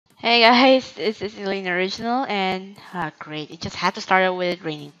Hey guys, this is Elaine Original, and great, it just had to start out with it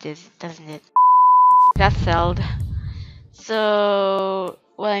raining, doesn't it? Got settled. So,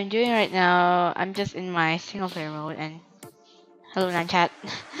 what I'm doing right now, I'm just in my single player mode, and hello Nanchat.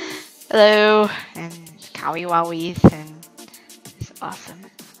 Hello, and Kawi Wowies, and it's awesome.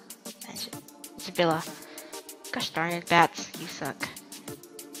 It's a Villa. Gosh darn it, bats, you suck.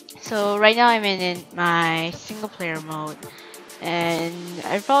 So, right now I'm in my single player mode, and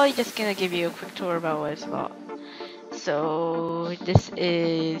I'm probably just gonna give you a quick tour about what it's about. So these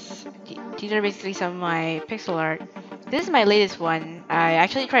are basically some of my pixel art. This is my latest one. I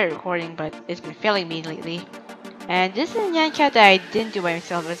actually tried recording, but it's been failing me lately. And this is a Nyan chat that I didn't do by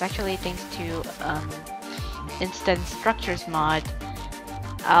myself. It was actually thanks to Instance Structures mod.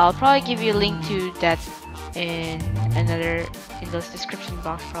 I'll probably give you a link to that in those description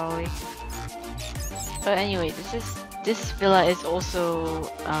box probably. But anyway, this villa is also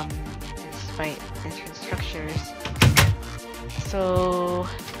it's by Instance Structures. So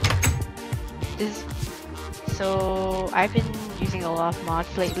I've been using a lot of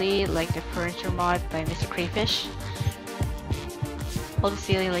mods lately, like the furniture mod by Mr. Crayfish. All the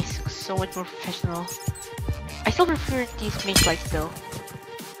ceiling looks so much more professional. I still prefer these mage lights though.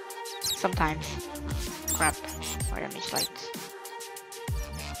 Sometimes. Crap. Where are mage lights?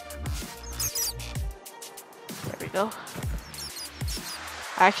 There we go.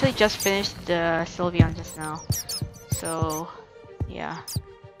 I actually just finished the Sylveon just now. So yeah.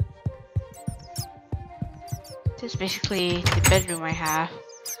 This is basically the bedroom I have,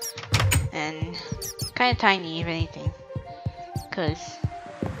 and kind of tiny if anything, cause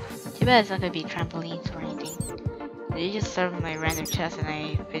too bad it's not gonna be trampolines or anything. They just serve my random chest, and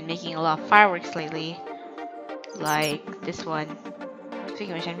I've been making a lot of fireworks lately, like this one.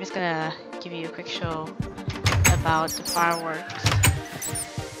 Speaking of which, I'm just gonna give you a quick show about the fireworks.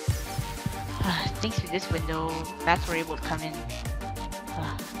 Thanks to this window, bats were able to come in.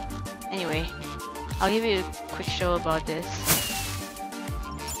 Anyway, I'll give you a quick show about this.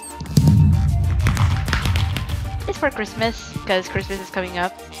 It's for Christmas, because Christmas is coming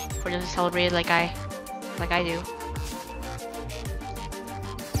up. We're just to celebrate it like I do.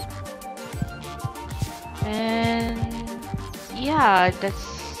 And yeah,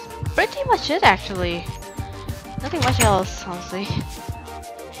 that's pretty much it actually. Nothing much else, honestly.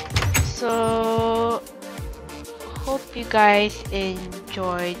 So hope you guys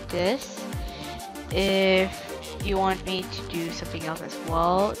enjoyed this. If you want me to do something else as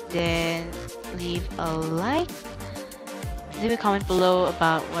well, then leave a like, leave a comment below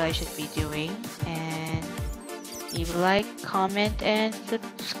about what I should be doing, and leave a like, comment, and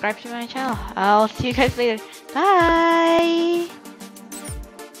subscribe to my channel. I'll see you guys later. Bye!